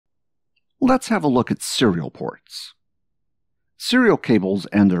Let's have a look at serial ports. Serial cables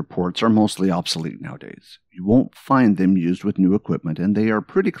and their ports are mostly obsolete nowadays. You won't find them used with new equipment, and they are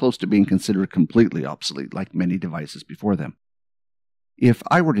pretty close to being considered completely obsolete, like many devices before them. If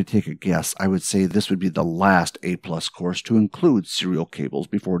I were to take a guess, I would say this would be the last A+ course to include serial cables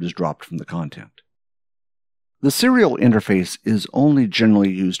before it is dropped from the content. The serial interface is only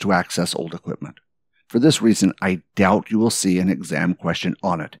generally used to access old equipment. For this reason, I doubt you will see an exam question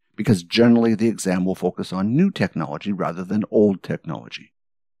on it, because generally the exam will focus on new technology rather than old technology.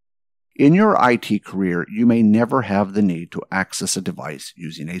 In your IT career, you may never have the need to access a device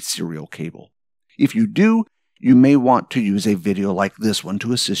using a serial cable. If you do, you may want to use a video like this one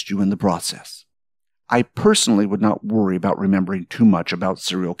to assist you in the process. I personally would not worry about remembering too much about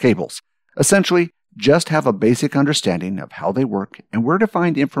serial cables. Essentially, just have a basic understanding of how they work and where to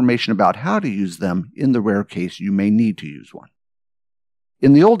find information about how to use them in the rare case you may need to use one.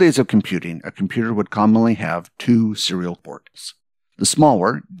 In the old days of computing, a computer would commonly have two serial ports: the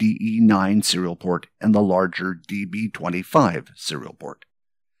smaller DE9 serial port and the larger DB25 serial port.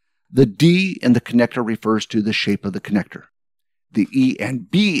 The D in the connector refers to the shape of the connector. The E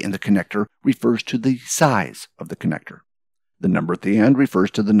and B in the connector refers to the size of the connector. The number at the end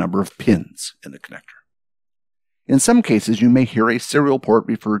refers to the number of pins in the connector. In some cases, you may hear a serial port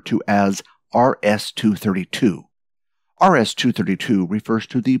referred to as RS-232. RS-232 refers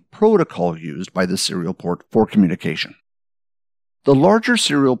to the protocol used by the serial port for communication. The larger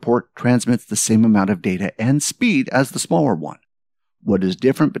serial port transmits the same amount of data and speed as the smaller one. What is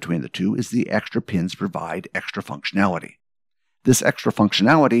different between the two is the extra pins provide extra functionality. This extra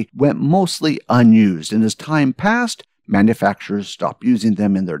functionality went mostly unused, and as time passed, manufacturers stopped using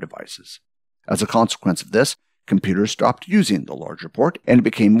them in their devices. As a consequence of this, computers stopped using the larger port, and it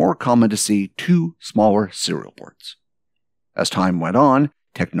became more common to see two smaller serial ports. As time went on,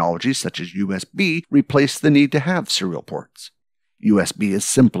 technologies such as USB replaced the need to have serial ports. USB is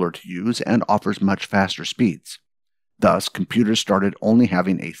simpler to use and offers much faster speeds. Thus, computers started only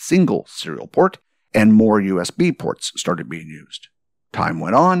having a single serial port, and more USB ports started being used. Time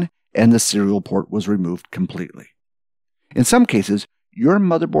went on, and the serial port was removed completely. In some cases, your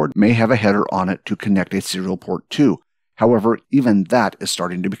motherboard may have a header on it to connect a serial port to. However, even that is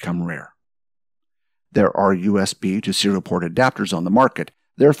starting to become rare. There are USB to serial port adapters on the market.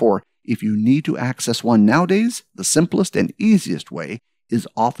 Therefore, if you need to access one nowadays, the simplest and easiest way is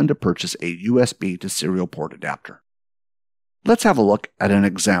often to purchase a USB to serial port adapter. Let's have a look at an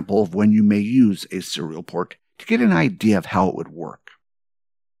example of when you may use a serial port to get an idea of how it would work.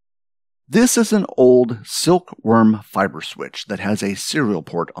 This is an old silkworm fiber switch that has a serial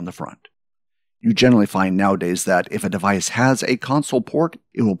port on the front. You generally find nowadays that if a device has a console port,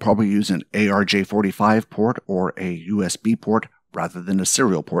 it will probably use an ARJ45 port or a USB port rather than a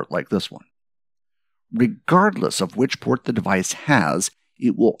serial port like this one. Regardless of which port the device has,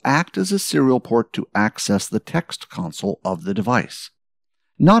 it will act as a serial port to access the text console of the device.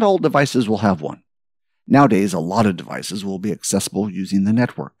 Not all devices will have one. Nowadays, a lot of devices will be accessible using the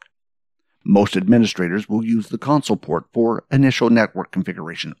network. Most administrators will use the console port for initial network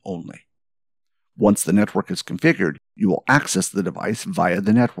configuration only. Once the network is configured, you will access the device via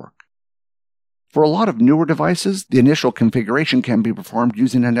the network. For a lot of newer devices, the initial configuration can be performed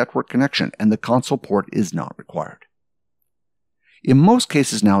using a network connection, and the console port is not required. In most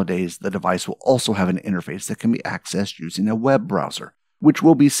cases nowadays, the device will also have an interface that can be accessed using a web browser, which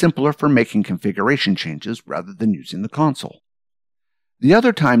will be simpler for making configuration changes rather than using the console. The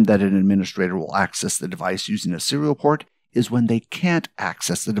other time that an administrator will access the device using a serial port is when they can't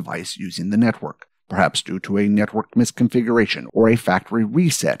access the device using the network, perhaps due to a network misconfiguration or a factory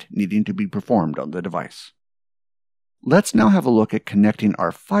reset needing to be performed on the device. Let's now have a look at connecting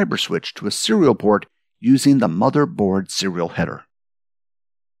our fiber switch to a serial port using the motherboard serial header.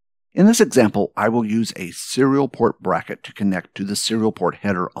 In this example, I will use a serial port bracket to connect to the serial port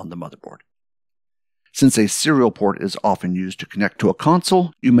header on the motherboard. Since a serial port is often used to connect to a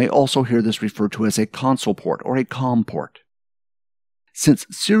console, you may also hear this referred to as a console port or a COM port. Since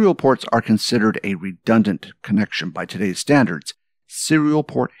serial ports are considered a redundant connection by today's standards, serial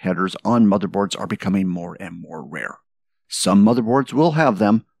port headers on motherboards are becoming more and more rare. Some motherboards will have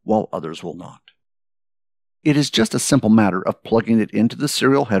them, while others will not. It is just a simple matter of plugging it into the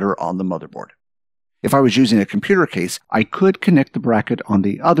serial header on the motherboard. If I was using a computer case, I could connect the bracket on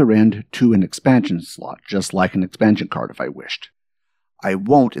the other end to an expansion slot, just like an expansion card if I wished. I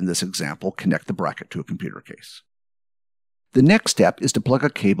won't, in this example, connect the bracket to a computer case. The next step is to plug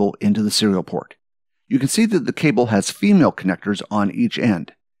a cable into the serial port. You can see that the cable has female connectors on each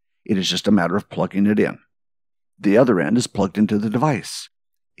end. It is just a matter of plugging it in. The other end is plugged into the device.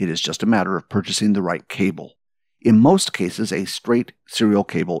 It is just a matter of purchasing the right cable. In most cases, a straight serial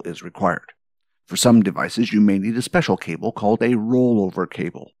cable is required. For some devices, you may need a special cable called a rollover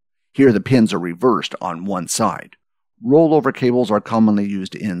cable. Here the pins are reversed on one side. Rollover cables are commonly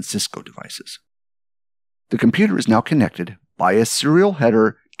used in Cisco devices. The computer is now connected by a serial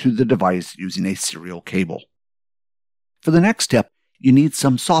header to the device using a serial cable. For the next step, you need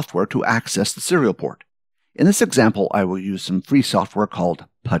some software to access the serial port. In this example, I will use some free software called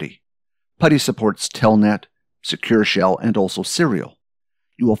CompTIA. CompTIA supports Telnet, Secure Shell, and also Serial.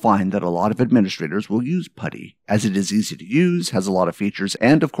 You will find that a lot of administrators will use CompTIA as it is easy to use, has a lot of features,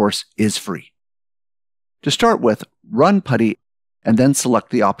 and of course is free. To start with, run CompTIA and then select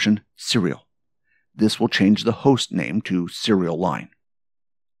the option Serial. This will change the host name to Serial Line.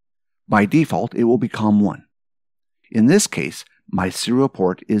 By default, it will be COM1. In this case, my serial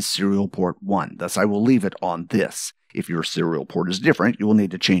port is serial port 1, thus I will leave it on this. If your serial port is different, you will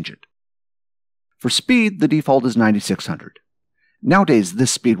need to change it. For speed, the default is 9600. Nowadays,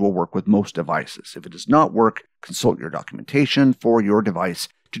 this speed will work with most devices. If it does not work, consult your documentation for your device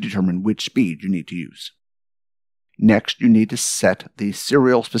to determine which speed you need to use. Next, you need to set the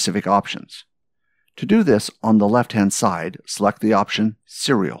serial-specific options. To do this, on the left-hand side, select the option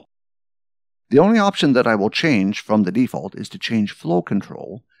Serial. The only option that I will change from the default is to change flow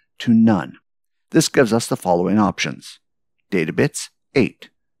control to none. This gives us the following options: data bits 8,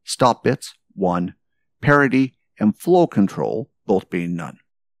 stop bits 1, parity, and flow control both being none.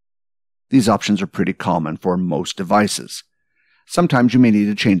 These options are pretty common for most devices. Sometimes you may need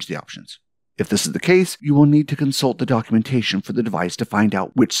to change the options. If this is the case, you will need to consult the documentation for the device to find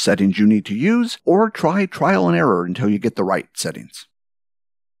out which settings you need to use, or try trial and error until you get the right settings.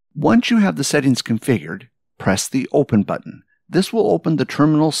 Once you have the settings configured, press the Open button. This will open the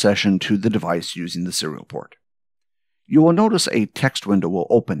terminal session to the device using the serial port. You will notice a text window will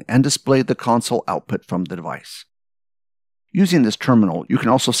open and display the console output from the device. Using this terminal, you can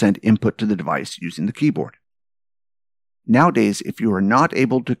also send input to the device using the keyboard. Nowadays, if you are not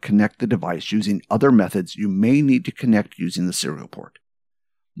able to connect the device using other methods, you may need to connect using the serial port.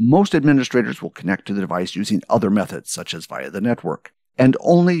 Most administrators will connect to the device using other methods, such as via the network, and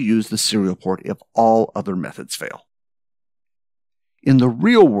only use the serial port if all other methods fail. In the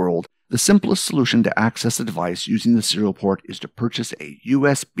real world, the simplest solution to access the device using the serial port is to purchase a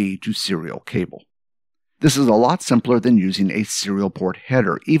USB to serial cable. This is a lot simpler than using a serial port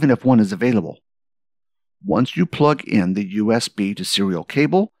header, even if one is available. Once you plug in the USB to serial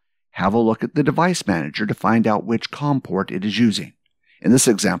cable, have a look at the device manager to find out which COM port it is using. In this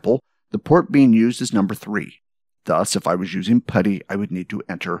example, the port being used is number 3. Thus, if I was using CompTIA, I would need to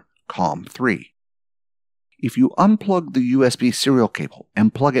enter COM3. If you unplug the USB serial cable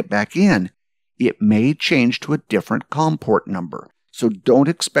and plug it back in, it may change to a different COM port number, so don't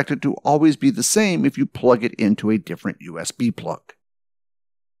expect it to always be the same if you plug it into a different USB plug.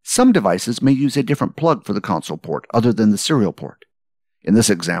 Some devices may use a different plug for the console port other than the serial port. In this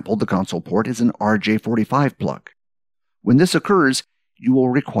example, the console port is an RJ45 plug. When this occurs, you will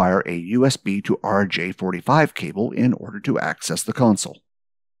require a USB to RJ45 cable in order to access the console.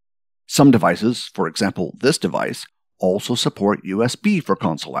 Some devices, for example this device, also support USB for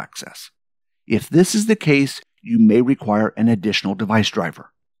console access. If this is the case, you may require an additional device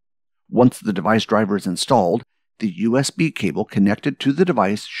driver. Once the device driver is installed, the USB cable connected to the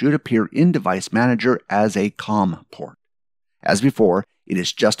device should appear in Device Manager as a COM port. As before, it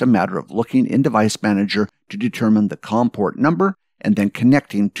is just a matter of looking in Device Manager to determine the COM port number and then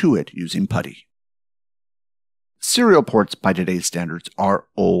connecting to it using CompTIA. Serial ports by today's standards are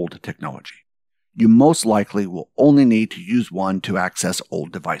old technology. You most likely will only need to use one to access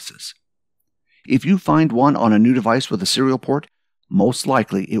old devices. If you find one on a new device with a serial port, most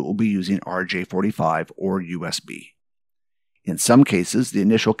likely it will be using RJ45 or USB. In some cases, the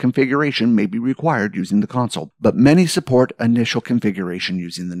initial configuration may be required using the console, but many support initial configuration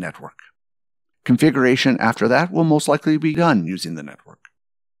using the network. Configuration after that will most likely be done using the network.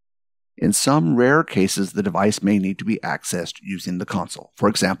 In some rare cases, the device may need to be accessed using the console, for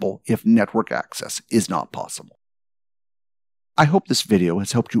example, if network access is not possible. I hope this video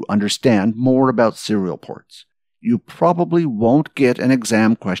has helped you understand more about serial ports. You probably won't get an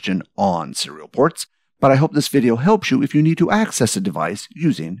exam question on serial ports, but I hope this video helps you if you need to access a device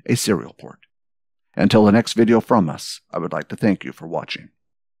using a serial port. Until the next video from us, I would like to thank you for watching.